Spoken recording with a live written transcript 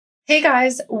Hey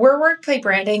guys, we're Workplay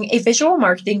Branding, a visual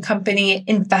marketing company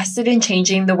invested in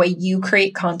changing the way you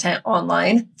create content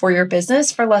online for your business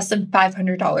for less than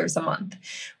 $500 a month.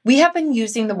 We have been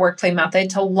using the Workplay method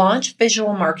to launch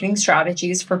visual marketing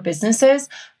strategies for businesses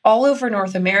all over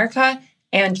North America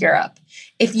and Europe.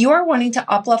 If you are wanting to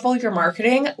uplevel your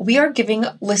marketing, we are giving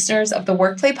listeners of the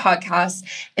Workplay podcast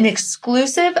an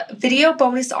exclusive video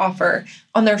bonus offer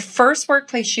on their first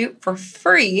Workplay shoot for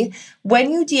free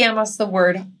when you DM us the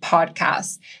word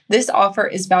podcast. This offer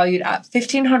is valued at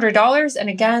 $1,500, and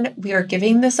again, we are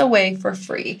giving this away for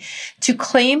free. To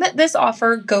claim this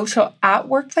offer, go to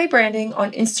 @WorkplayBranding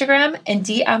on Instagram and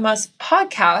DM us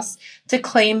podcast to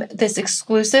claim this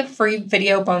exclusive free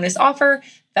video bonus offer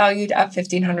valued at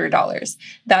 $1,500.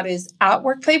 That is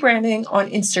 @WorkplayBranding on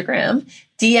Instagram.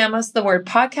 DM us the word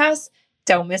podcast.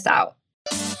 Don't miss out.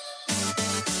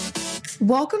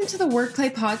 Welcome to the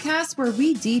Workplay podcast, where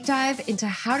we deep dive into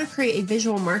how to create a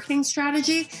visual marketing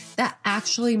strategy that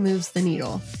actually moves the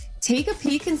needle. Take a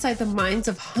peek inside the minds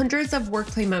of hundreds of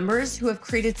Workplay members who have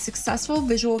created successful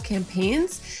visual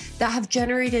campaigns that have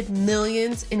generated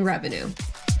millions in revenue.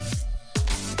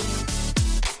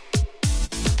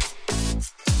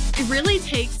 It really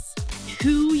takes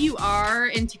who you are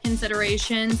into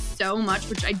consideration so much,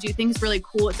 which I do think is really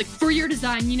cool. It's like for your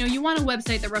design, you want a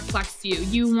website that reflects you.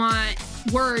 You want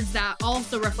words that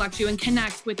also reflect you and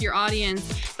connect with your audience.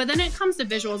 But then it comes to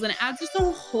visuals and it adds just a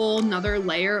whole nother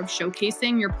layer of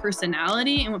showcasing your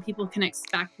personality and what people can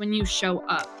expect when you show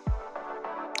up.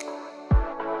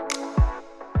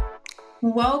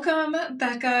 Welcome,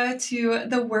 Becca, to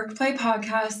the Workplay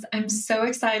podcast. I'm so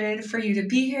excited for you to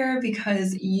be here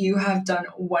because you have done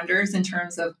wonders in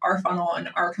terms of our funnel and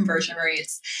our conversion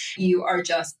rates. You are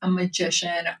just a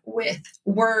magician with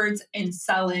words and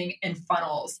selling and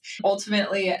funnels.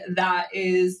 Ultimately, that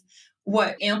is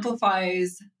what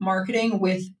amplifies marketing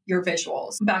with your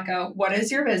visuals. Becca, what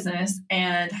is your business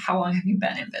and how long have you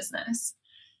been in business?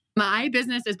 My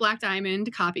business is Black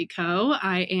Diamond Copy Co.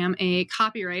 I am a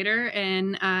copywriter,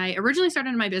 and I originally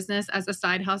started my business as a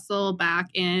side hustle back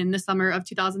in the summer of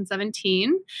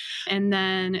 2017, and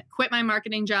then quit my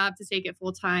marketing job to take it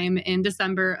full time in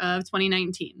December of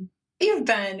 2019. You've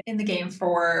been in the game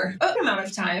for a good amount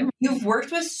of time. You've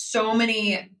worked with so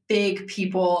many big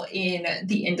people in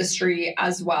the industry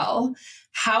as well.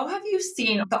 How have you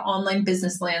seen the online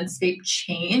business landscape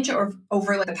change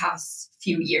over the past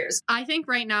few years? I think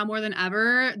right now more than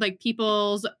ever,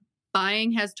 people's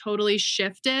buying has totally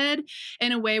shifted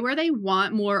in a way where they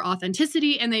want more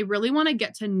authenticity and they really want to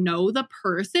get to know the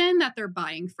person that they're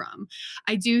buying from.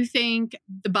 I do think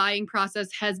the buying process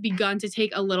has begun to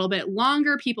take a little bit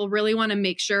longer. People really want to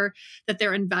make sure that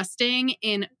they're investing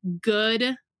in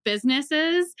good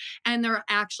businesses and they're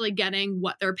actually getting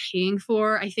what they're paying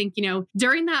for. I think,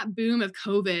 during that boom of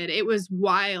COVID, it was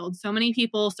wild. So many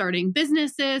people starting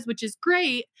businesses, which is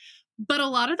great. But a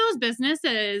lot of those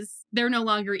businesses, they're no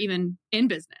longer even in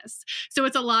business. So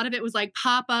it's a lot of it was like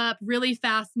pop up, really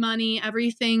fast money.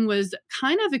 Everything was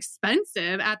kind of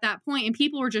expensive at that point, and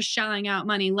people were just shelling out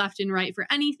money left and right for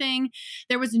anything.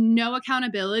 There was no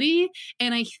accountability.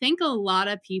 And I think a lot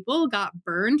of people got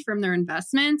burned from their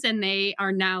investments, and they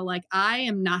are now like, I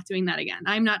am not doing that again.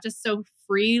 I'm not just so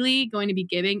freely going to be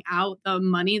giving out the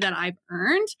money that I've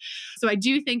earned. So I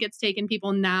do think it's taken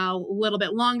people now a little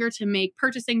bit longer to make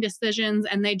purchasing decisions,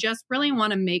 and they just really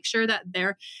want to make sure that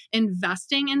they're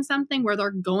investing in something where they're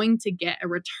going to get a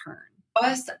return.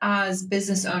 Us as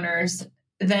business owners,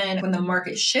 then when the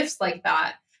market shifts like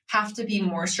that, have to be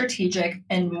more strategic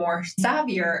and more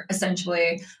savvier,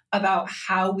 essentially, about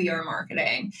how we are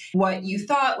marketing. What you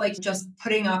thought, just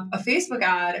putting up a Facebook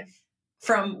ad,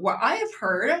 from what I have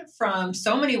heard from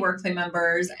so many Workplay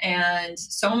members and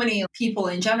so many people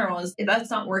in general, is that's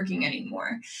not working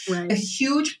anymore. Right. A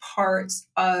huge part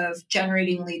of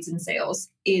generating leads and sales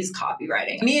is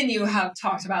copywriting. Me and you have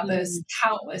talked about this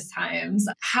countless times.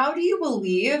 How do you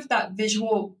believe that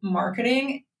visual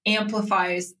marketing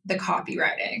amplifies the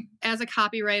copywriting? As a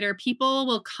copywriter, people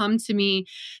will come to me.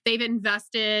 They've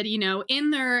invested,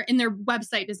 in their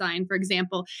website design, for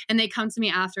example, and they come to me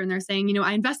after and they're saying,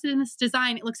 I invested in this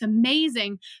design. It looks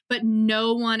amazing, but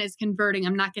no one is converting.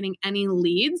 I'm not getting any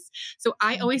leads. So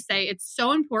I always say it's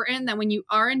so important that when you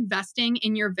are investing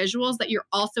in your visuals, that you're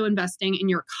also investing in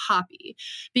your copy,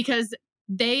 because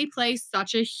they play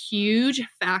such a huge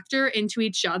factor into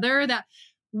each other that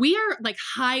we are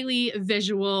highly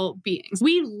visual beings.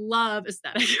 We love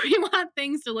aesthetics. We want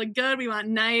things to look good. We want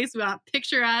nice. We want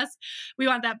picturesque. We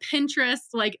want that Pinterest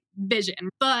vision.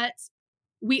 But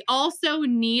we also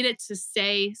need it to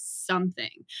say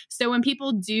something. So when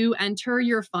people do enter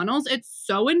your funnels, it's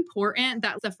so important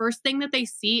that the first thing that they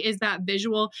see is that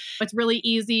visual. It's really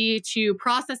easy to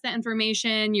process that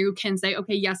information. You can say,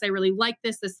 okay, yes, I really like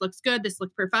this. This looks good. This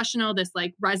looks professional. This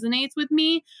like resonates with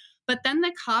me. But then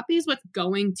the copy is what's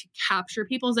going to capture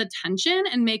people's attention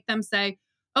and make them say,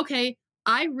 okay,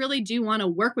 I really do want to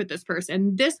work with this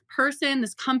person. This person,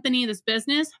 this company, this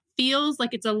business feels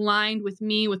like it's aligned with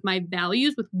me, with my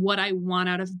values, with what I want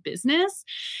out of business.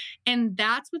 And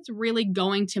that's what's really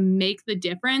going to make the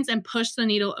difference and push the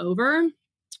needle over.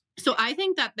 So I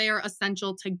think that they are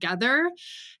essential together.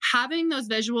 Having those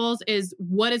visuals is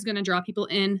what is going to draw people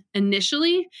in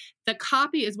initially. The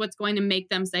copy is what's going to make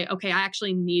them say, okay, I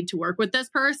actually need to work with this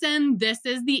person. This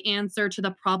is the answer to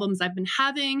the problems I've been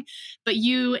having. But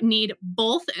you need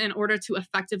both in order to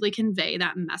effectively convey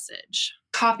that message.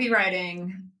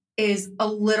 Copywriting is a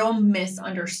little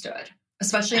misunderstood,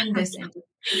 especially in this industry.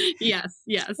 Yes.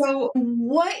 So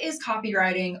what is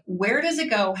copywriting? Where does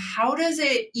it go? How does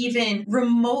it even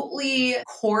remotely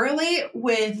correlate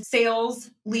with sales,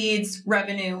 leads,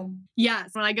 revenue? Yes.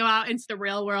 When I go out into the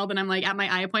real world and I'm like at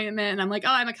my eye appointment and I'm like,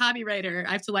 oh, I'm a copywriter,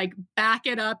 I have to like back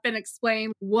it up and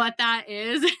explain what that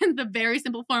is in the very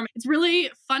simple form. It's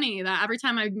really funny that every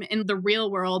time I'm in the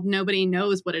real world, nobody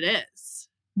knows what it is.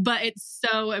 But it's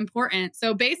so important.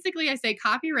 So basically, I say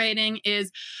copywriting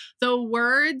is the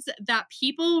words that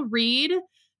people read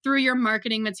through your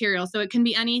marketing material. So it can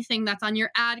be anything that's on your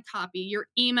ad copy, your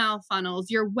email funnels,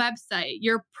 your website,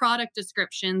 your product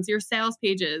descriptions, your sales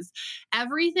pages.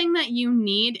 Everything that you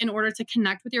need in order to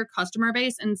connect with your customer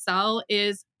base and sell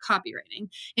is copywriting.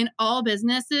 In all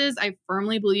businesses, I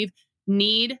firmly believe,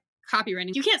 need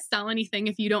copywriting. You can't sell anything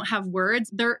if you don't have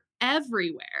words. They're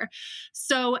everywhere.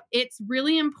 So it's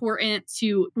really important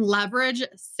to leverage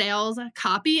sales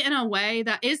copy in a way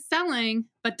that is selling,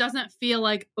 but doesn't feel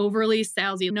like overly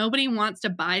salesy. Nobody wants to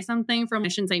buy something from, I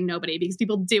shouldn't say nobody because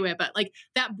people do it, but like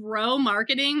that bro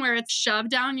marketing where it's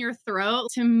shoved down your throat,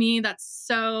 to me, that's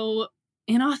so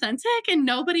inauthentic and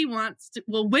nobody wants to,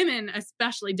 well, women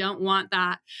especially don't want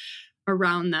that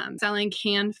around them. Selling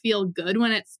can feel good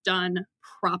when it's done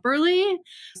properly.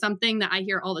 Something that I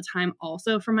hear all the time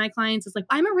also from my clients is like,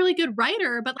 I'm a really good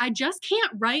writer, but I just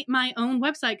can't write my own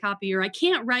website copy, or I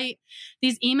can't write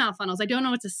these email funnels. I don't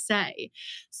know what to say.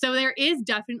 So there is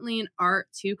definitely an art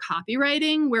to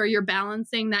copywriting where you're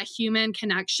balancing that human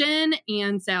connection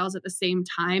and sales at the same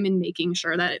time and making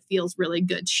sure that it feels really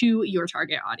good to your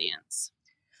target audience.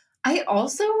 I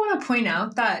also want to point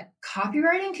out that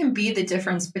copywriting can be the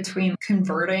difference between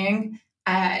converting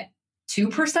at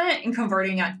 2% and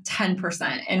converting at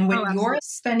 10%. And when you're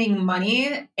spending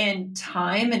money and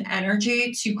time and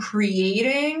energy to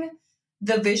creating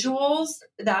the visuals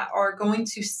that are going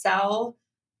to sell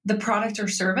the product or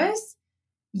service,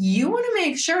 you want to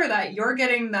make sure that you're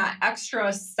getting that extra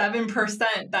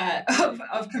 7%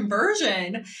 of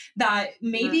conversion that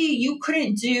maybe you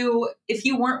couldn't do if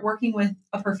you weren't working with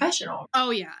a professional. Oh,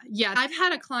 yeah. Yeah. I've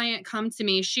had a client come to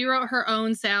me. She wrote her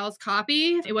own sales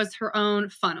copy. It was her own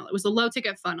funnel. It was a low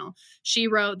ticket funnel. She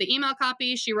wrote the email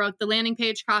copy. She wrote the landing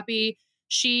page copy.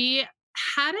 She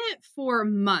had it for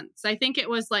months. I think it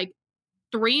was like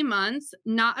 3 months,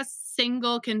 not a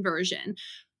single conversion.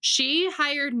 She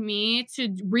hired me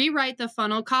to rewrite the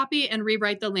funnel copy and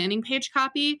rewrite the landing page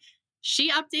copy. She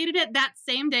updated it that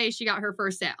same day she got her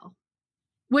first sale,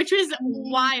 which was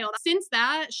wild. Since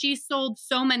that, she sold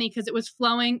so many because it was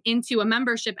flowing into a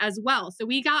membership as well. So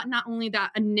we got not only that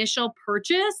initial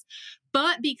purchase,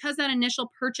 but because that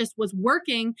initial purchase was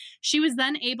working, she was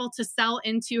then able to sell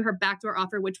into her backdoor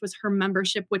offer, which was her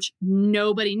membership, which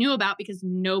nobody knew about because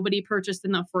nobody purchased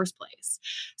in the first place.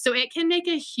 So it can make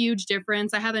a huge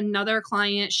difference. I have another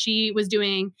client, she was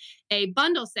doing a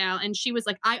bundle sale and she was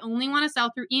like, I only want to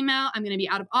sell through email. I'm going to be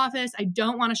out of office. I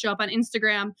don't want to show up on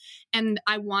Instagram and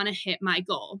I want to hit my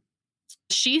goal.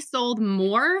 She sold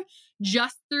more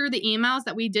just through the emails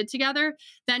that we did together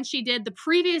than she did the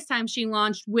previous time she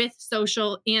launched with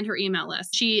social and her email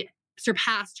list. She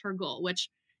surpassed her goal, which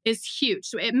is huge.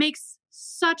 So it makes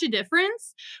such a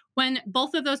difference when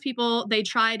both of those people, they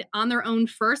tried on their own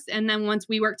first. And then once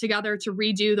we worked together to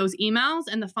redo those emails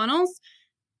and the funnels,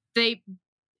 they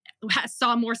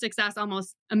saw more success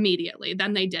almost immediately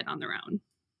than they did on their own.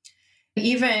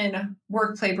 Even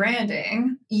workplace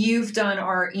branding, you've done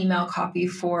our email copy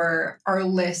for our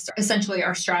list, essentially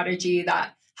our strategy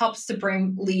that helps to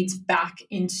bring leads back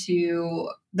into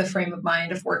the frame of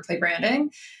mind of workplace branding.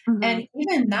 Mm-hmm. And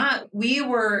even that, we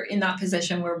were in that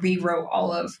position where we wrote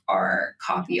all of our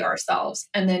copy ourselves.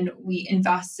 And then we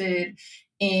invested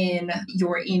in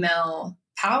your email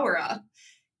power up.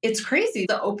 It's crazy.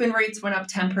 The open rates went up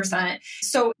 10%.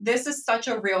 So this is such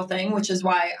a real thing, which is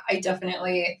why I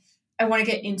want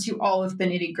to get into all of the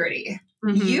nitty gritty.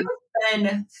 Mm-hmm. You've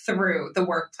been through the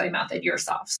workplay method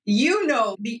yourself. You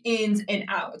know the ins and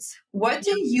outs. What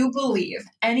do you believe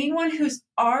anyone who's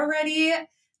already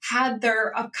had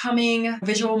their upcoming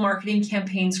visual marketing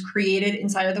campaigns created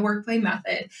inside of the workplay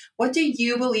method, what do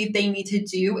you believe they need to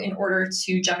do in order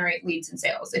to generate leads and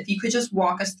sales? If you could just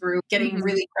walk us through getting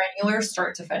really granular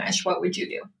start to finish, what would you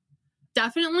do?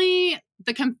 Definitely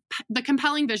the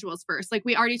compelling visuals first. Like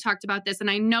we already talked about this, and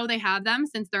I know they have them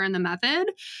since they're in the method.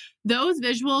 Those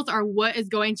visuals are what is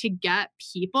going to get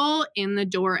people in the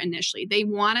door initially. They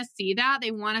want to see that.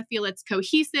 They want to feel it's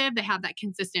cohesive. They have that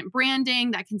consistent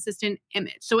branding, that consistent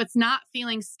image. So it's not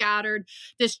feeling scattered,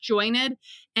 disjointed,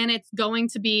 and it's going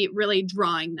to be really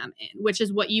drawing them in, which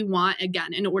is what you want,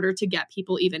 again, in order to get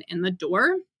people even in the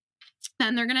door.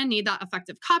 Then they're going to need that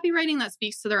effective copywriting that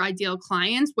speaks to their ideal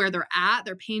clients, where they're at,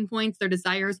 their pain points, their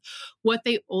desires, what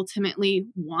they ultimately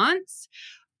want.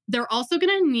 They're also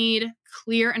going to need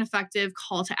clear and effective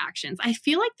call to actions. I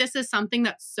feel like this is something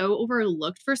that's so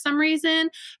overlooked for some reason,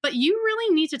 but you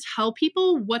really need to tell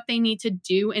people what they need to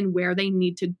do and where they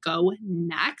need to go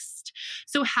next.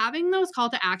 So having those call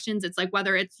to actions, it's like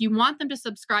whether it's you want them to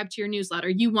subscribe to your newsletter,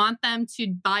 you want them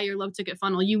to buy your low ticket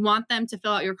funnel, you want them to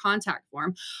fill out your contact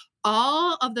form.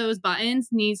 All of those buttons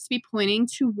needs to be pointing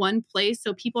to one place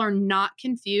so people are not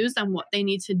confused on what they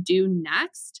need to do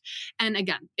next. And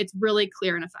again, it's really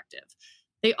clear and effective.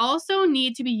 They also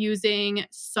need to be using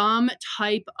some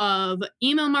type of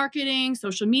email marketing,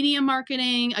 social media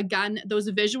marketing. Again, those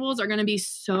visuals are going to be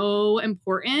so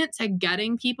important to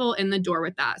getting people in the door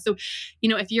with that. So,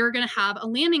 if you're going to have a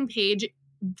landing page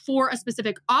for a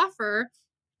specific offer,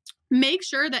 make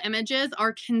sure the images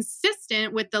are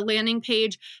consistent with the landing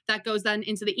page that goes then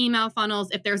into the email funnels.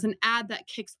 If there's an ad that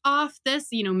kicks off this,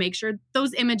 make sure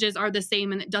those images are the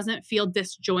same and it doesn't feel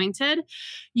disjointed.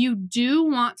 You do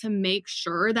want to make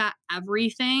sure that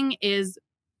everything is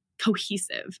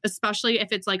cohesive, especially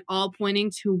if it's like all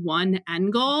pointing to one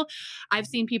end goal. I've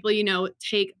seen people,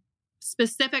 take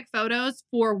specific photos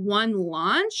for one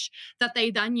launch that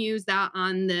they then use that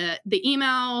on the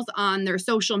emails, on their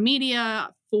social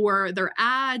media, for their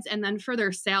ads, and then for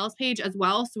their sales page as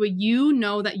well. So you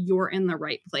know that you're in the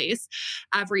right place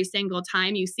every single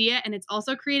time you see it. And it's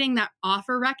also creating that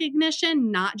offer recognition,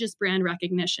 not just brand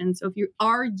recognition. So if you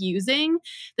are using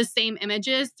the same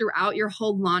images throughout your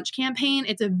whole launch campaign,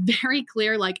 it's a very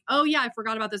clear, like, oh yeah, I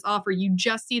forgot about this offer. You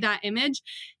just see that image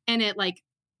and it like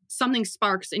something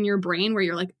sparks in your brain where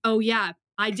you're like, oh yeah,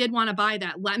 I did want to buy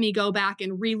that. Let me go back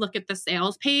and relook at the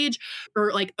sales page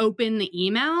or like open the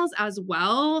emails as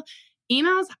well.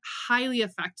 Emails highly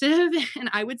effective and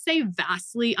I would say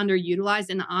vastly underutilized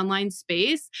in the online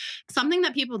space. Something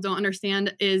that people don't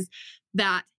understand is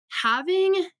that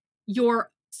having your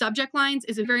subject lines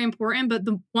is very important, but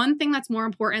the one thing that's more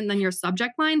important than your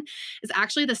subject line is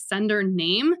actually the sender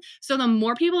name. So the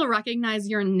more people recognize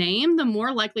your name, the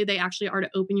more likely they actually are to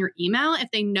open your email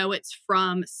if they know it's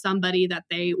from somebody that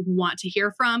they want to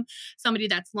hear from, somebody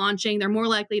that's launching. They're more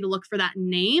likely to look for that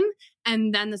name,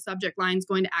 and then the subject line is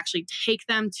going to actually take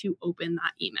them to open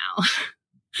that email.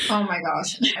 Oh my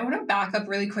gosh. I want to back up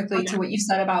really quickly to what you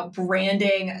said about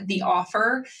branding the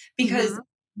offer, because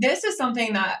this is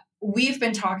something that we've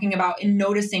been talking about and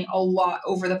noticing a lot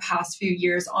over the past few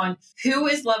years on who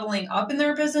is leveling up in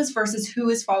their business versus who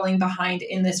is falling behind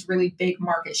in this really big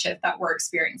market shift that we're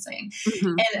experiencing.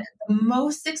 And the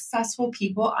most successful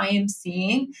people I am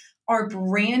seeing are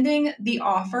branding the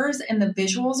offers and the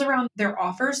visuals around their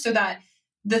offers so that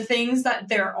the things that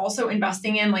they're also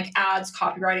investing in, like ads,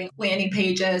 copywriting, landing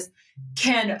pages,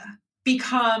 can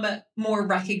become more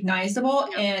recognizable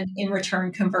and in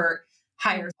return convert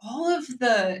higher. All of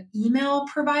the email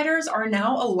providers are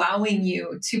now allowing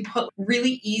you to put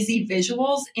really easy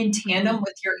visuals in tandem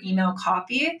with your email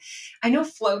copy. I know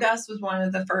Flowdesk was one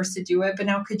of the first to do it, but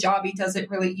now Kajabi does it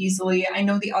really easily. I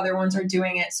know the other ones are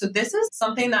doing it. So this is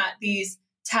something that these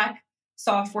tech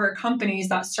software companies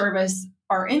that service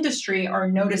our industry are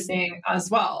noticing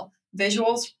as well.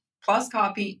 Visuals plus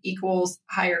copy equals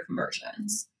higher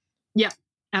conversions. Yeah,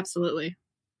 absolutely.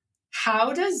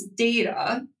 How does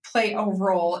data play a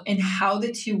role in how the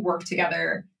two work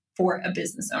together for a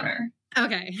business owner?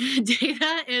 Okay,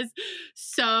 data is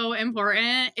so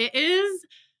important.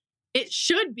 It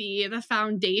should be the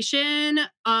foundation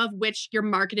of which your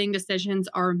marketing decisions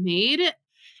are made.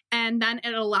 And then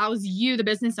it allows you, the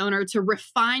business owner, to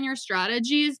refine your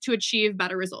strategies to achieve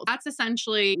better results. That's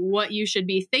essentially what you should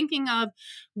be thinking of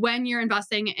when you're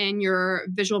investing in your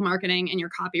visual marketing and your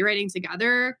copywriting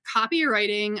together.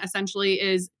 Copywriting essentially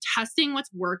is testing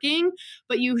what's working,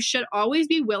 but you should always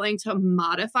be willing to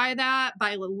modify that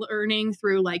by learning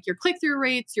through like your click-through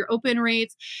rates, your open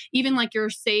rates, even like your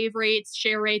save rates,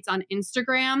 share rates on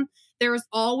Instagram. There's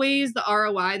always the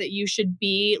ROI that you should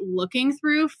be looking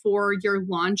through for your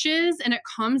launches. And it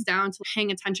comes down to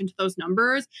paying attention to those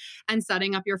numbers and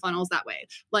setting up your funnels that way.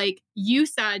 Like you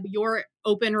said, your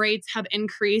open rates have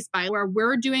increased by where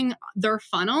we're doing their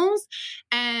funnels.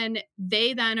 And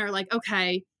they then are like,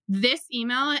 okay, this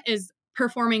email is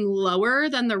performing lower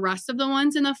than the rest of the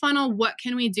ones in the funnel. What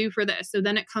can we do for this? So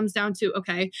then it comes down to,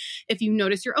 okay, if you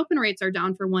notice your open rates are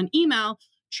down for one email,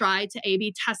 try to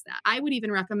A/B test that. I would even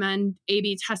recommend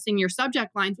A/B testing your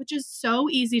subject lines, which is so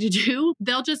easy to do.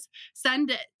 They'll just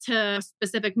send it to a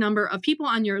specific number of people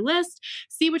on your list,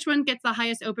 see which one gets the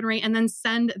highest open rate, and then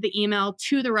send the email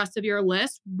to the rest of your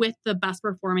list with the best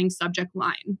performing subject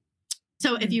line.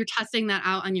 So if you're testing that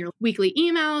out on your weekly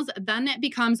emails, then it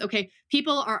becomes, okay,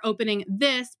 people are opening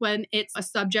this when it's a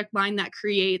subject line that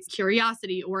creates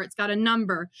curiosity or it's got a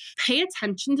number. Pay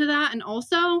attention to that. And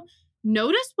also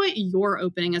notice what you're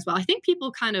opening as well. I think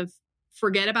people kind of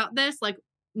forget about this. Like,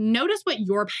 notice what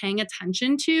you're paying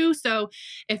attention to. So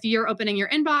if you're opening your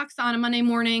inbox on a Monday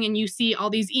morning and you see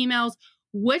all these emails,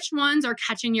 which ones are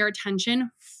catching your attention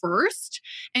first?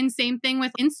 And same thing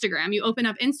with Instagram. You open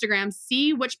up Instagram,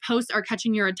 see which posts are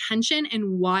catching your attention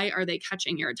and why are they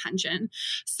catching your attention.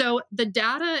 So the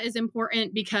data is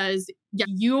important because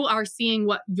you are seeing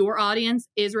what your audience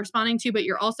is responding to, but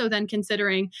you're also then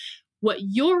considering what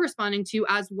you're responding to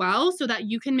as well, so that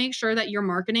you can make sure that your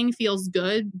marketing feels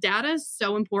good. Data is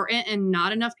so important and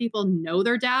not enough people know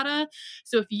their data.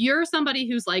 So if you're somebody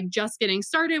who's like just getting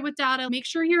started with data, make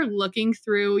sure you're looking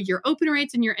through your open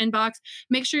rates in your inbox.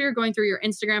 Make sure you're going through your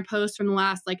Instagram posts from the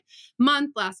last like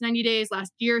month, last 90 days,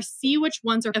 last year. See which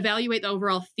ones are, evaluate the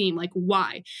overall theme. Like,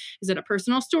 why? Is it a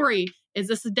personal story? Is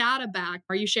this a data back?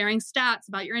 Are you sharing stats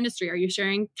about your industry? Are you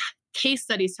sharing case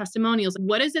studies, testimonials?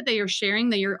 What is it that you're sharing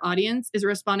that your audience is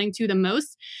responding to the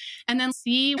most? And then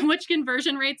see which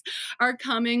conversion rates are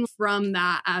coming from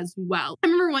that as well. I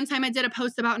remember one time I did a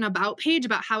post about an about page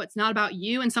about how it's not about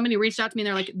you. And somebody reached out to me and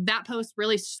they're like, that post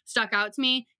really stuck out to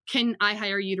me. Can I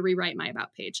hire you to rewrite my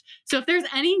about page? So if there's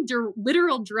any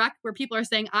literal direct where people are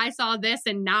saying, I saw this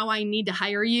and now I need to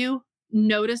hire you,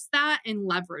 notice that and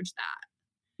leverage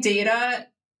that. Data,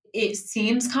 it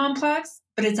seems complex,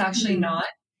 but it's actually not.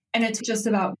 And it's just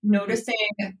about noticing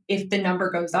if the number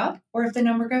goes up or if the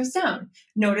number goes down,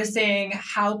 noticing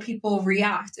how people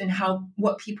react and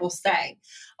what people say.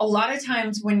 A lot of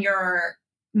times when you're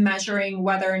measuring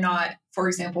whether or not, for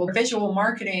example, visual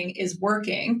marketing is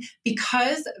working,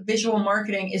 because visual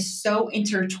marketing is so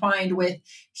intertwined with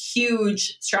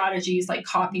huge strategies like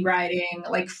copywriting,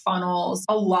 like funnels,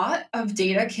 a lot of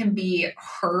data can be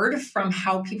heard from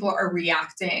how people are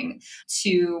reacting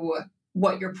to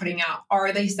what you're putting out.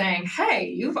 Are they saying, hey,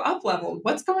 you've up-leveled?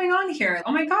 What's going on here?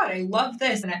 Oh my God, I love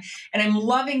this. And I'm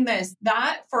loving this.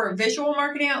 That for visual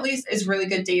marketing, at least, is really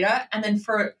good data. And then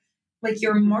for like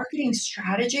your marketing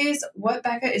strategies, what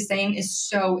Becca is saying is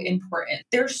so important.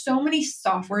 There's so many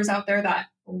softwares out there that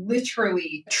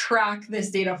literally track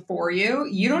this data for you.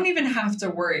 You don't even have to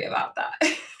worry about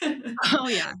that. Oh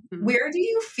yeah. Where do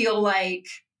you feel like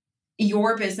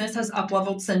your business has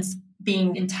up-leveled since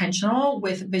being intentional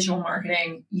with visual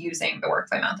marketing using the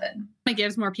workflow method? It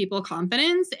gives more people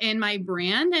confidence in my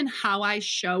brand and how I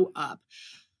show up.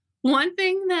 One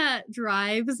thing that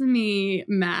drives me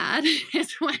mad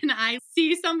is when I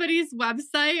see somebody's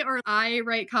website or I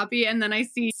write copy and then I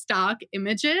see stock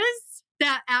images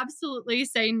that absolutely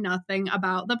say nothing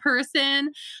about the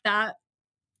person. That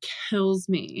kills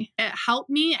me. It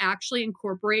helped me actually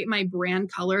incorporate my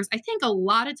brand colors. I think a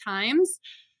lot of times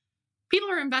people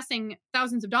are investing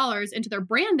thousands of dollars into their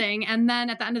branding, and then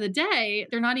at the end of the day,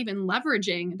 they're not even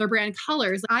leveraging their brand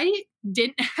colors. I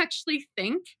didn't actually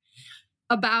think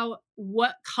about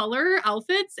what color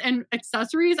outfits and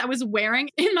accessories I was wearing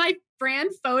in my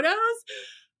brand photos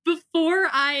before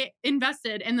I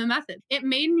invested in the method. It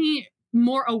made me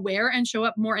more aware and show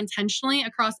up more intentionally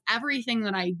across everything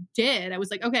that I did. I was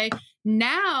like, okay,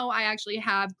 now I actually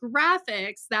have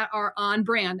graphics that are on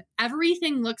brand.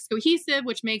 Everything looks cohesive,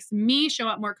 which makes me show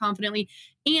up more confidently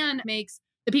and makes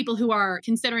the people who are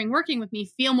considering working with me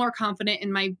feel more confident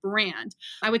in my brand.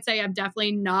 I would say I'm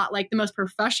definitely not like the most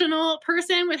professional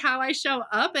person with how I show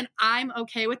up, and I'm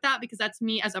okay with that because that's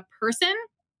me as a person.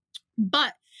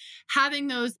 But having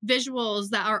those visuals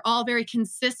that are all very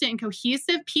consistent and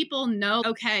cohesive, people know,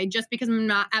 okay, just because I'm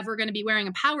not ever going to be wearing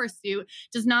a power suit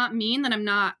does not mean that I'm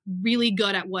not really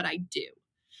good at what I do.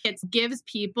 It gives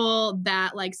people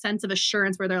that like sense of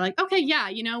assurance where they're like, okay, yeah,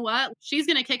 you know what? She's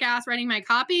going to kick ass writing my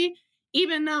copy,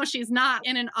 even though she's not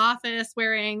in an office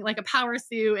wearing like a power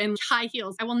suit and high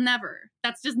heels. I will never.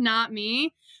 That's just not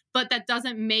me. But that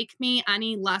doesn't make me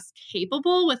any less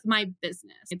capable with my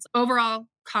business. It's overall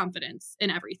confidence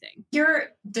in everything.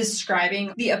 You're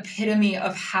describing the epitome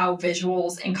of how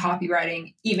visuals and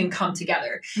copywriting even come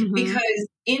together. Mm-hmm. Because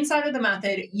inside of the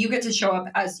method, you get to show up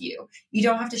as you. You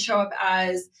don't have to show up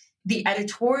as the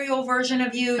editorial version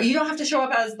of you. You don't have to show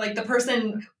up as like the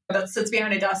person that sits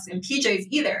behind a desk in PJs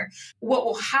either. What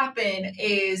will happen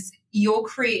is you'll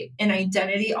create an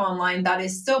identity online that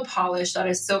is so polished, that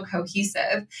is so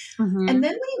cohesive. Mm-hmm. And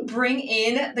then when you bring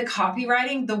in the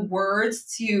copywriting, the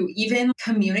words to even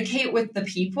communicate with the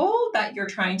people that you're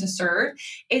trying to serve,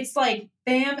 it's like,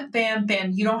 bam, bam,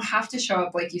 bam. You don't have to show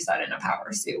up, like you said, in a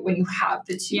power suit when you have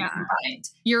the two combined.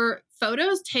 Your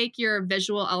photos take your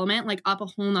visual element like up a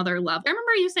whole nother level. I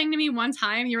remember you saying to me one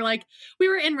time, you were like, we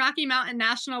were in Rocky Mountain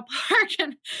National Park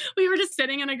and we were just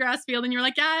sitting in a grass field and you're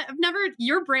like, yeah,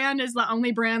 your brand is the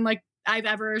only brand like I've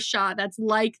ever shot that's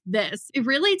like this. It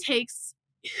really takes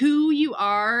who you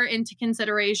are into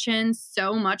consideration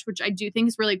so much, which I do think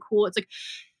is really cool. It's like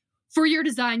for your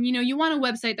design, you want a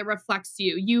website that reflects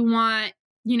you. You want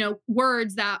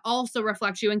words that also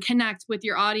reflect you and connect with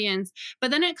your audience.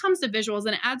 But then it comes to visuals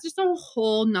and it adds just a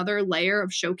whole nother layer of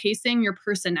showcasing your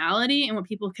personality and what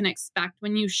people can expect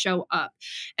when you show up.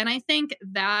 And I think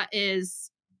that is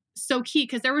so key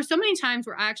because there were so many times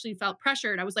where I actually felt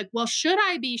pressured. I was like, well, should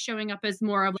I be showing up as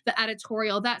more of the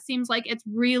editorial? That seems like it's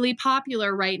really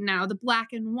popular right now, the black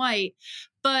and white.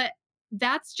 But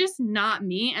that's just not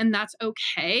me. And that's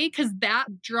okay because that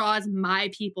draws my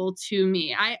people to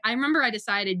me. I remember I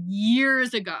decided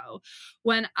years ago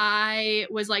when I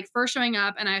was like first showing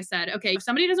up and I said, okay, if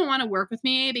somebody doesn't want to work with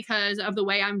me because of the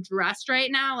way I'm dressed right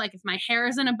now, like if my hair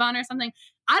is in a bun or something,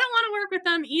 I don't want to work with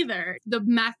them either. The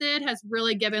method has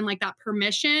really given like that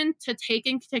permission to take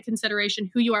into consideration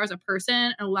who you are as a person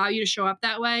and allow you to show up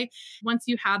that way. Once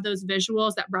you have those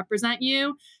visuals that represent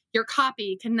you, your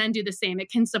copy can then do the same.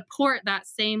 It can support that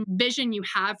same vision you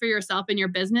have for yourself and your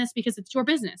business because it's your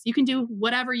business. You can do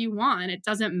whatever you want. It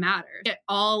doesn't matter. It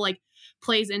all like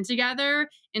plays in together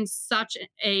in such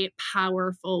a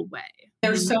powerful way.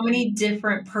 There's so many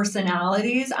different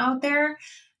personalities out there.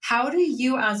 How do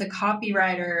you as a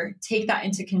copywriter take that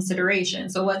into consideration?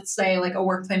 So let's say like a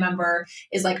workplay member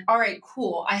is like, all right,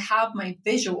 cool. I have my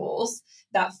visuals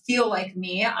that feel like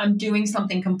me. I'm doing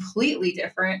something completely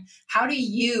different. How do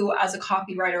you as a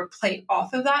copywriter play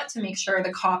off of that to make sure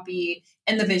the copy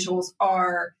and the visuals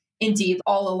are indeed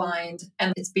all aligned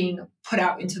and it's being put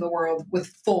out into the world with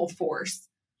full force?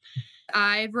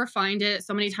 I've refined it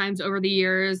so many times over the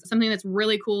years. Something that's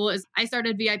really cool is I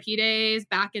started VIP days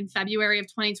back in February of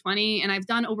 2020, and I've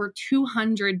done over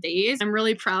 200 days. I'm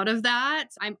really proud of that.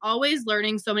 I'm always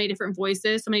learning so many different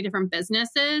voices, so many different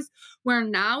businesses, where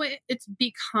now it's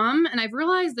become, and I've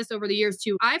realized this over the years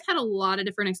too, I've had a lot of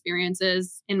different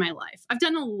experiences in my life. I've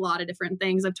done a lot of different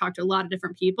things. I've talked to a lot of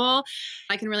different people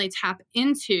I can really tap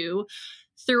into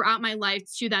throughout my life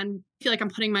to then feel like I'm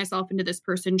putting myself into this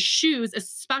person's shoes,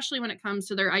 especially when it comes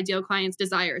to their ideal client's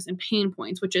desires and pain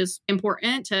points, which is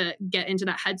important to get into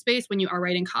that headspace when you are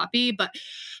writing copy. But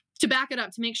to back it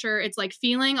up, to make sure it's like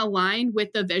feeling aligned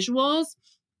with the visuals,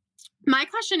 my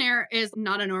questionnaire is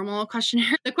not a normal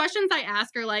questionnaire. The questions I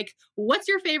ask are like, what's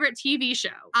your favorite TV show?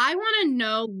 I want to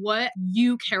know what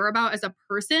you care about as a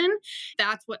person.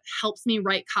 That's what helps me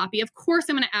write copy. Of course,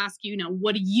 I'm going to ask you,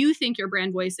 what do you think your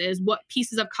brand voice is? What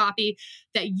pieces of copy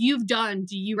that you've done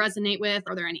do you resonate with?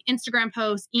 Are there any Instagram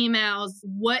posts, emails?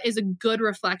 What is a good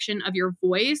reflection of your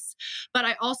voice? But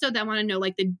I also then want to know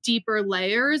like the deeper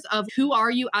layers of who are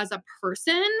you as a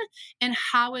person and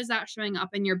how is that showing up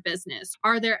in your business?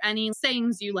 Are there any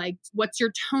sayings you like? What's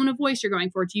your tone of voice you're going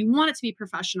for? Do you want it to be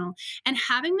professional? And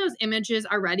having those images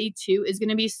already too is going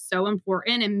to be so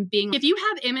important. And if you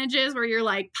have images where you're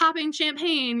like popping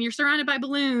champagne, you're surrounded by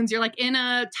balloons, you're like in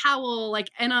a towel, like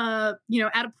in a,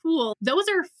 at a pool, those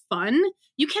are fun.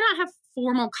 You cannot have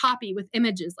formal copy with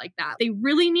images like that. They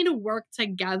really need to work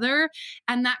together.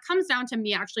 And that comes down to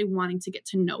me actually wanting to get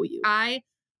to know you. I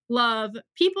love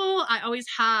people. I always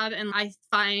have. And I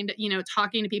find,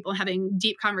 talking to people, having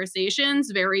deep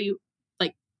conversations very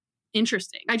like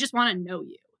interesting. I just want to know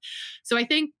you. So I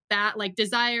think that like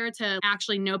desire to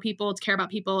actually know people, to care about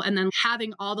people, and then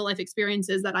having all the life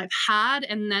experiences that I've had,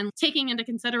 and then taking into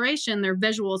consideration their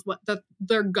visuals, what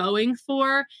they're going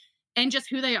for, and just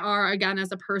who they are again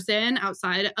as a person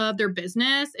outside of their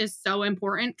business is so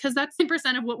important, because that's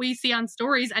 10% of what we see on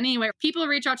stories anyway. People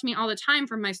reach out to me all the time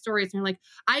from my stories and they're like,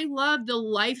 I love the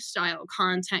lifestyle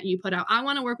content you put out. I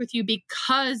want to work with you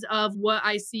because of what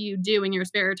I see you do in your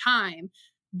spare time.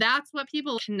 That's what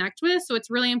people connect with. So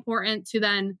it's really important to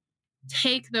then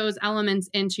take those elements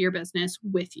into your business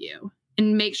with you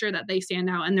and make sure that they stand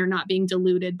out and they're not being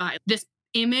diluted by this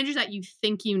image that you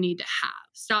think you need to have.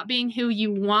 Stop being who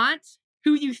you want,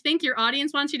 who you think your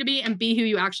audience wants you to be, and be who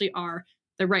you actually are.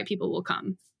 The right people will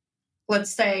come. Let's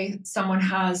say someone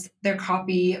has their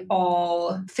copy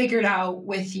all figured out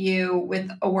with you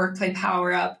with a workplay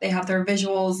power up. They have their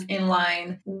visuals in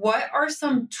line. What are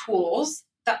some tools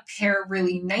that pair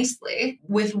really nicely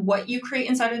with what you create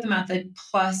inside of the method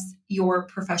plus your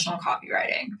professional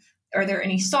copywriting? Are there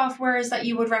any softwares that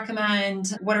you would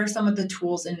recommend? What are some of the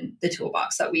tools in the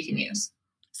toolbox that we can use?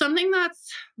 Something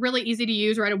that's really easy to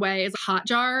use right away is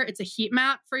Hotjar. It's a heat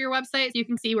map for your website. So you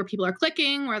can see where people are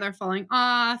clicking, where they're falling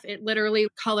off. It literally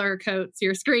color codes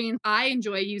your screen. I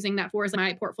enjoy using that for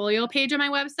my portfolio page on my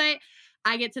website.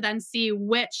 I get to then see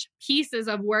which pieces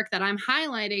of work that I'm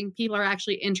highlighting people are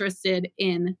actually interested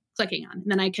in clicking on.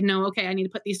 And then I can know, okay, I need to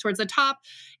put these towards the top.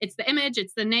 It's the image,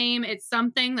 it's the name, it's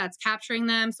something that's capturing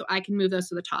them. So I can move those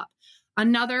to the top.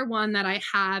 Another one that I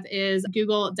have is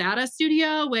Google Data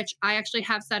Studio, which I actually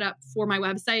have set up for my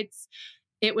websites.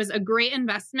 It was a great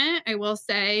investment. I will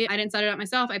say I didn't set it up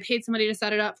myself. I paid somebody to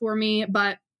set it up for me.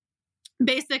 But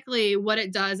basically what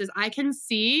it does is I can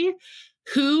see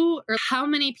who or how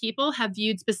many people have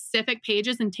viewed specific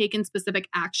pages and taken specific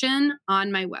action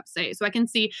on my website. So I can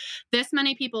see this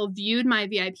many people viewed my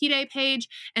VIP Day page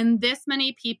and this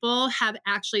many people have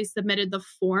actually submitted the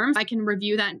forms. I can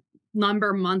review that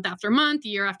number month after month,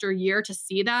 year after year to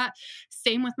see that.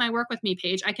 Same with my Work With Me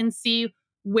page. I can see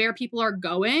where people are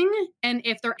going and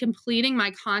if they're completing my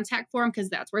contact form, because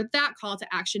that's where that call to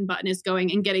action button is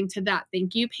going and getting to that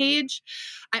thank you page.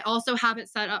 I also have it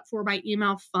set up for my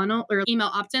email funnel or email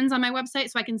opt-ins on my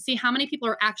website. So I can see how many people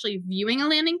are actually viewing a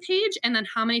landing page and then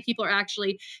how many people are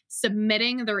actually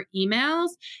submitting their emails.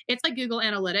 It's like Google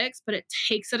Analytics, but it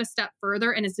takes it a step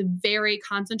further and it's very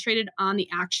concentrated on the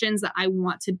actions that I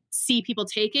want to see people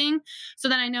taking. So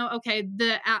then I know, okay,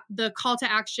 the call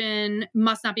to action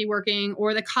must not be working,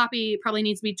 or the copy probably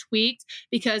needs to be tweaked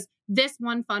because this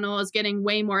one funnel is getting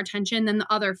way more attention than the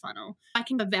other funnel. I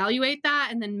can evaluate that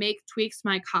and then make tweaks to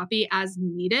my copy as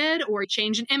needed, or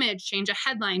change an image, change a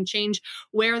headline, change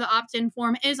where the opt-in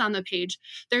form is on the page.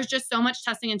 There's just so much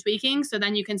testing and tweaking. So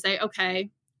then you can say, okay,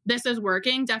 this is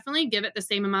working. Definitely give it the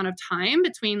same amount of time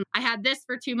between I had this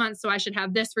for 2 months, so I should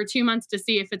have this for 2 months to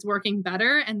see if it's working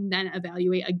better, and then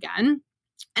evaluate again.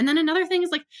 And then another thing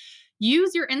is like,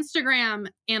 use your Instagram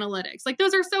analytics. Like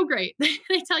those are so great.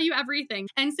 They tell you everything.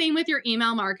 And same with your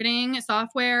email marketing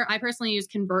software. I personally use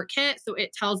ConvertKit. So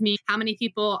it tells me how many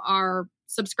people are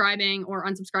subscribing or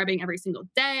unsubscribing every single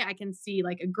day. I can see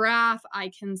like a graph.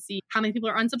 I can see how many people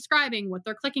are unsubscribing, what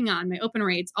they're clicking on, my open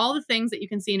rates, all the things that you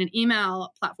can see in an email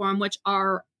platform, which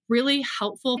are really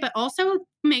helpful, but also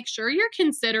make sure you're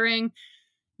considering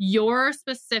your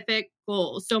specific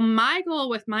goals. So my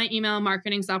goal with my email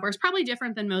marketing software is probably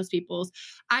different than most people's.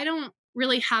 I don't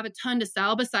really have a ton to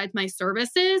sell besides my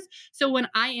services. So when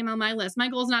I email my list, my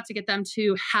goal is not to get them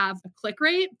to have a click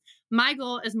rate. My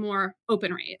goal is more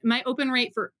open rate. My open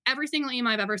rate for every single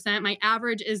email I've ever sent, my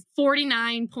average is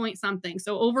 49 point something.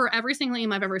 So over every single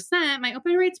email I've ever sent, my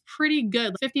open rate's pretty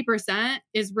good. 50%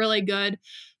 is really good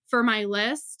for my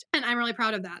list. And I'm really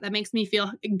proud of that. That makes me feel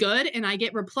good. And I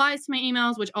get replies to my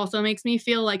emails, which also makes me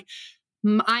feel like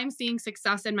I'm seeing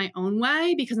success in my own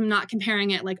way, because I'm not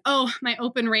comparing it like, oh, my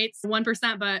open rate's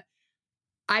 1%, but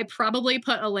I probably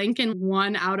put a link in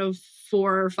 1 out of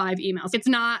 4 or 5 emails. It's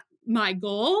not my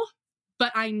goal,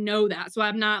 but I know that. So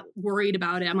I'm not worried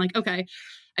about it. I'm like, okay,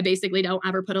 I basically don't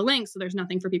ever put a link. So there's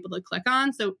nothing for people to click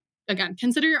on. So again,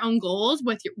 consider your own goals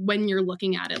when you're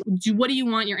looking at it. What do you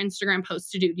want your Instagram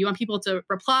posts to do? Do you want people to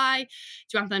reply?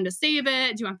 Do you want them to save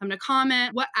it? Do you want them to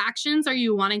comment? What actions are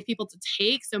you wanting people to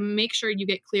take? So make sure you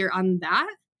get clear on that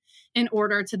in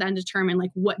order to then determine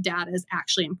like what data is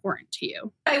actually important to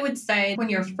you. I would say when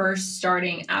you're first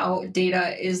starting out,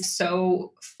 data is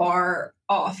so far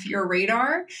off your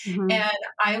radar. Mm-hmm. And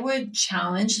I would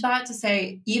challenge that to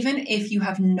say, even if you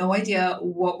have no idea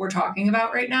what we're talking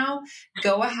about right now,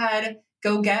 go ahead,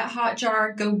 go get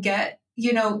Hotjar, go get,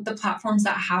 the platforms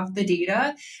that have the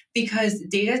data, because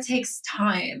data takes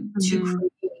time to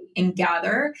create. and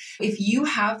gather, if you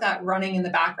have that running in the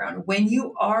background, when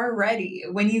you are ready,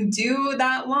 when you do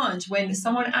that launch, when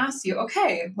someone asks you,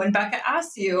 okay, when Becca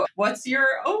asks you, what's your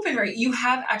open rate? You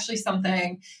have actually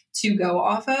something to go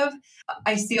off of.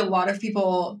 I see a lot of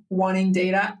people wanting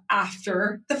data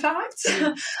after the fact.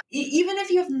 Even if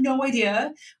you have no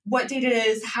idea what data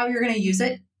is, how you're going to use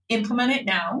it, implement it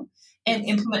now and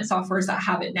implement softwares that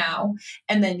have it now.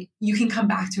 And then you can come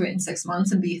back to it in 6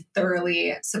 months and be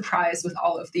thoroughly surprised with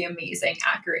all of the amazing,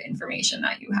 accurate information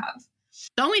that you have.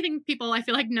 The only thing people, I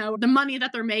feel like, know the money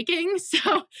that they're making.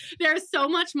 So there's so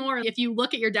much more. If you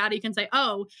look at your data, you can say,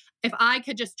 oh, if I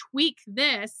could just tweak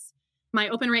this, my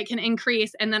open rate can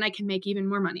increase and then I can make even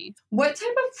more money. What type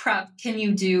of prep can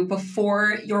you do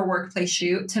before your workplace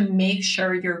shoot to make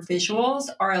sure your visuals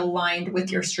are aligned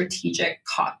with your strategic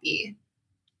copy?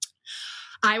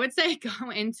 I would say go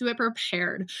into it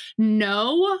prepared.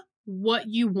 Know what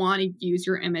you want to use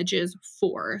your images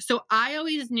for. So I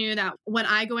always knew that when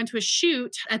I go into a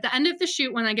shoot, at the end of the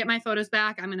shoot, when I get my photos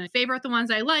back, I'm going to favorite the ones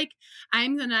I like.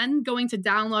 I'm then going to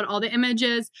download all the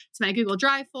images to my Google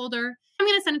Drive folder. I'm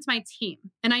going to send it to my team.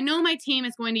 And I know my team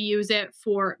is going to use it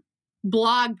for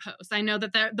blog posts. I know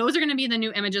that those are going to be the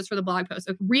new images for the blog posts.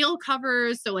 So reel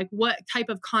covers. So like what type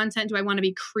of content do I want to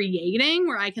be creating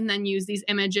where I can then use these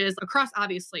images across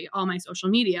obviously all my social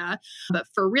media, but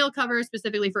for reel covers,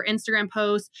 specifically for Instagram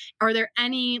posts, are there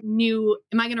any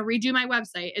am I going to redo my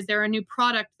website? Is there a new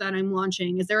product that I'm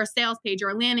launching? Is there a sales page or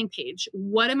a landing page?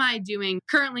 What am I doing?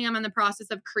 Currently, I'm in the process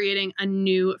of creating a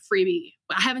new freebie.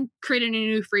 I haven't created a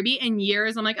new freebie in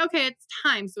years. I'm like, okay, it's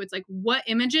time. So it's like, what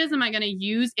images am I going to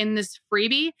use in this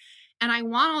freebie? And I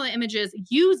want all the images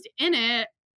used in it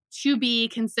to be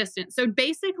consistent. So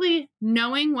basically,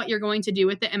 knowing what you're going to do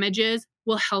with the images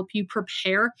will help you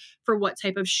prepare for what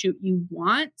type of shoot you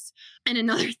want. And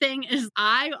another thing is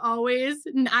I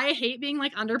hate being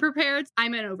like underprepared.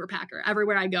 I'm an overpacker.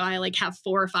 Everywhere I go, I like have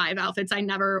 4 or 5 outfits I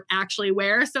never actually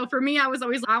wear. So for me, I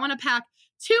want to pack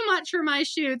too much for my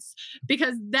shoots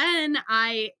because then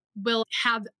I will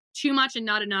have too much and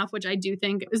not enough, which I do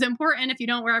think is important. If you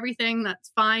don't wear everything,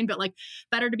 that's fine, but like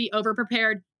better to be over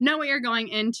prepared, know what you're going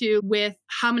into with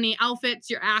how many outfits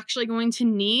you're actually going to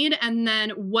need, and then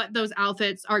what those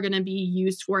outfits are going to be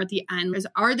used for at the end.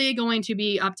 Are they going to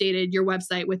be updated your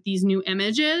website with these new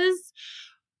images?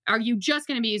 Are you just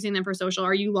going to be using them for social?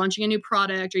 Are you launching a new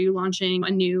product? Are you launching a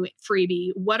new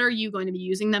freebie? What are you going to be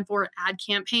using them for? Ad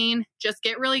campaign? Just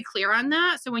get really clear on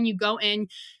that. So when you go in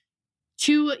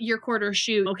to your quarter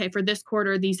shoot, okay, for this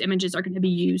quarter, these images are going to be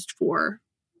used for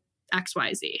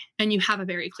XYZ. And you have a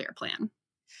very clear plan.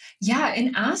 Yeah.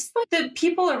 And ask the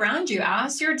people around you,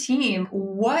 ask your team,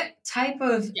 what type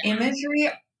of imagery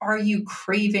are you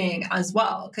craving as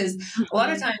well? Because a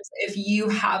lot of times if you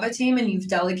have a team and you've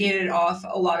delegated off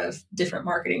a lot of different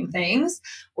marketing things,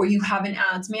 or you have an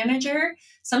ads manager,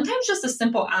 sometimes just a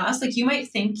simple ask, like you might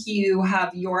think you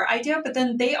have your idea, but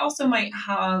then they also might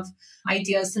have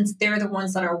ideas since they're the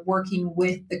ones that are working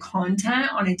with the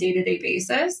content on a day-to-day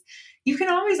basis. You can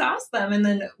always ask them and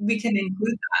then we can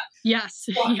include that. Yes.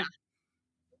 Yeah.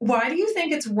 Why do you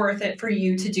think it's worth it for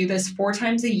you to do this 4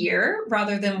 times a year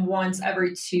rather than once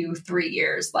every 2-3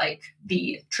 years, like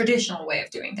the traditional way of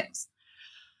doing things?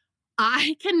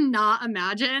 I cannot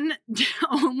imagine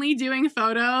only doing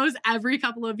photos every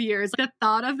couple of years. The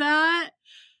thought of that,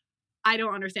 I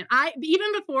don't understand.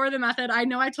 Even before the method, I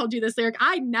know I told you this, Lyric,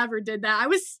 I never did that. I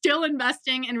was still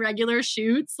investing in regular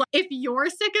shoots. Like, if you're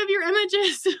sick of your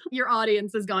images, your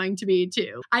audience is going to be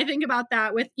too. I think about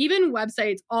that with even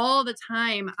websites all the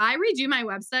time. I redo my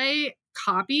website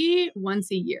copy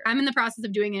once a year. I'm in the process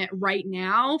of doing it right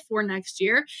now for next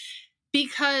year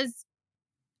because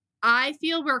I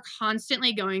feel we're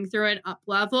constantly going through an up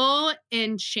level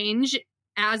and change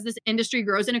as this industry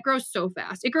grows, and it grows so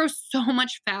fast. It grows so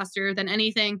much faster than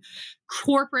anything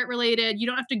corporate related. You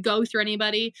don't have to go through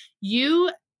anybody.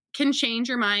 You can change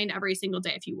your mind every single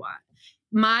day if you want.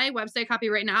 My website copy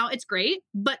right now, it's great,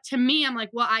 but to me, I'm like,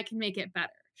 well, I can make it better.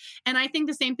 And I think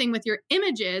the same thing with your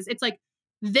images. It's like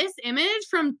this image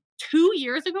from 2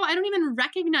 years ago, I don't even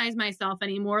recognize myself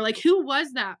anymore. Like, who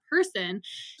was that person?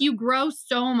 You grow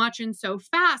so much and so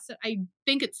fast that I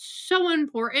think it's so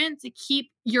important to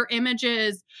keep your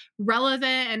images relevant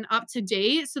and up to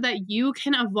date so that you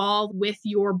can evolve with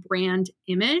your brand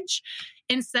image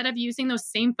instead of using those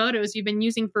same photos you've been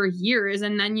using for years.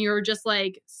 And then you're just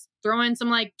like throwing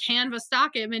some like Canva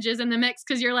stock images in the mix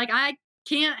because you're like, I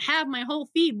can't have my whole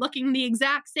feed looking the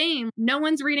exact same. No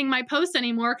one's reading my posts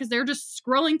anymore because they're just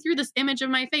scrolling through this image of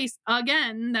my face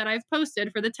again that I've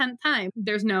posted for the 10th time.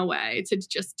 There's no way to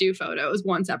just do photos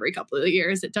once every couple of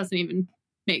years. It doesn't even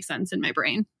make sense in my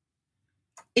brain.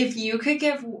 If you could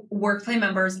give Workplay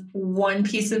members one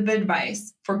piece of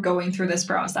advice for going through this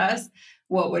process,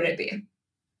 what would it be?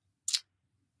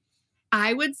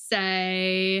 I would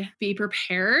say be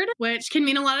prepared, which can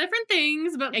mean a lot of different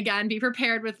things. But again, be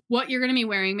prepared with what you're going to be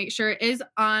wearing. Make sure it is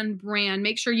on brand.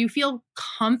 Make sure you feel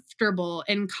comfortable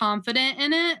and confident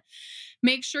in it.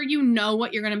 Make sure you know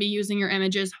what you're going to be using your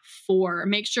images for.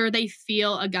 Make sure they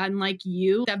feel, again, like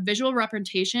you. That visual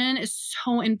representation is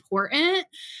so important.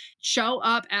 Show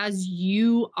up as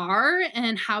you are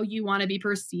and how you want to be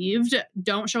perceived.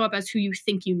 Don't show up as who you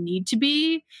think you need to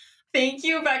be. Thank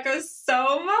you, Becca,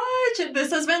 so much.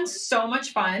 This has been so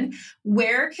much fun.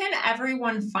 Where can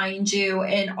everyone find you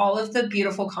and all of the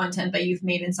beautiful content that you've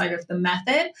made inside of the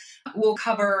method? We'll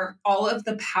cover all of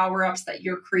the power-ups that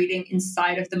you're creating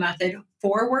inside of the method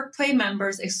for Workplay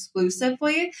members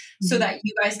exclusively so that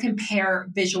you guys can pair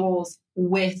visuals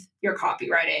with your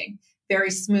copywriting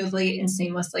very smoothly and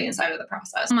seamlessly inside of the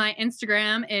process. My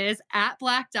Instagram is at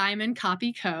Black Diamond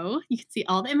Copy Co. You can see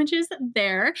all the images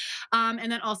there. And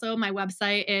then also my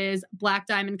website is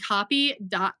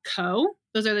blackdiamondcopy.co.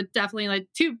 Those are definitely like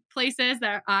two places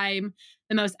that I'm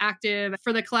the most active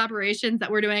for the collaborations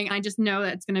that we're doing. I just know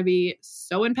that it's going to be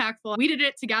so impactful. We did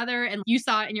it together and you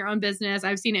saw it in your own business.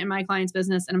 I've seen it in my client's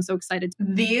business and I'm so excited.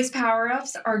 These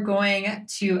power-ups are going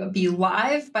to be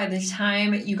live by the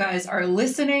time you guys are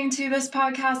listening to this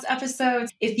podcast episode.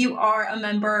 If you are a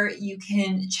member, you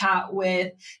can chat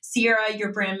with Sierra,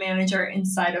 your brand manager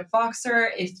inside of Voxer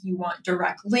if you want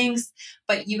direct links,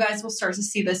 but you guys will start to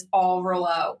see this all roll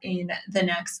out in the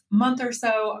next month or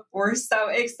so. We're so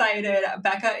excited.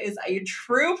 Becca is a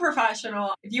true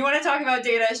professional. If you want to talk about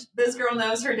data, this girl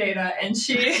knows her data and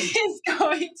she is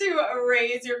going to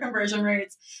raise your conversion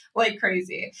rates like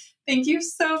crazy. Thank you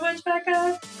so much,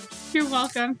 Becca. You're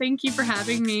welcome. Thank you for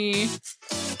having me.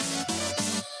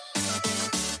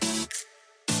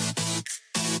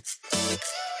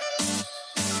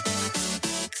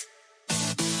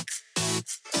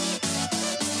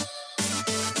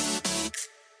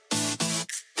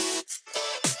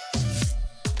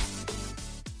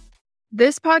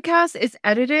 This podcast is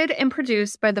edited and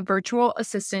produced by the Virtual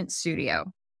Assistant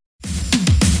Studio.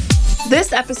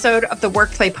 This episode of the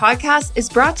Workplay Podcast is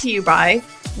brought to you by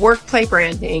Workplay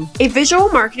Branding, a visual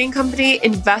marketing company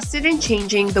invested in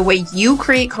changing the way you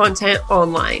create content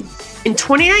online. In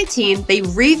 2019, they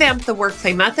revamped the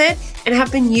Workplay method and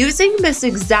have been using this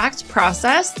exact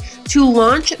process to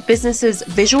launch businesses'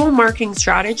 visual marketing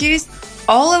strategies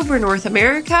all over North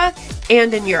America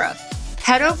and in Europe.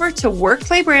 Head over to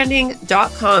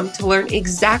workplaybranding.com to learn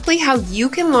exactly how you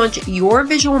can launch your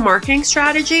visual marketing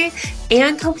strategy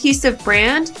and cohesive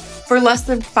brand for less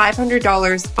than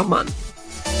 $500 a month.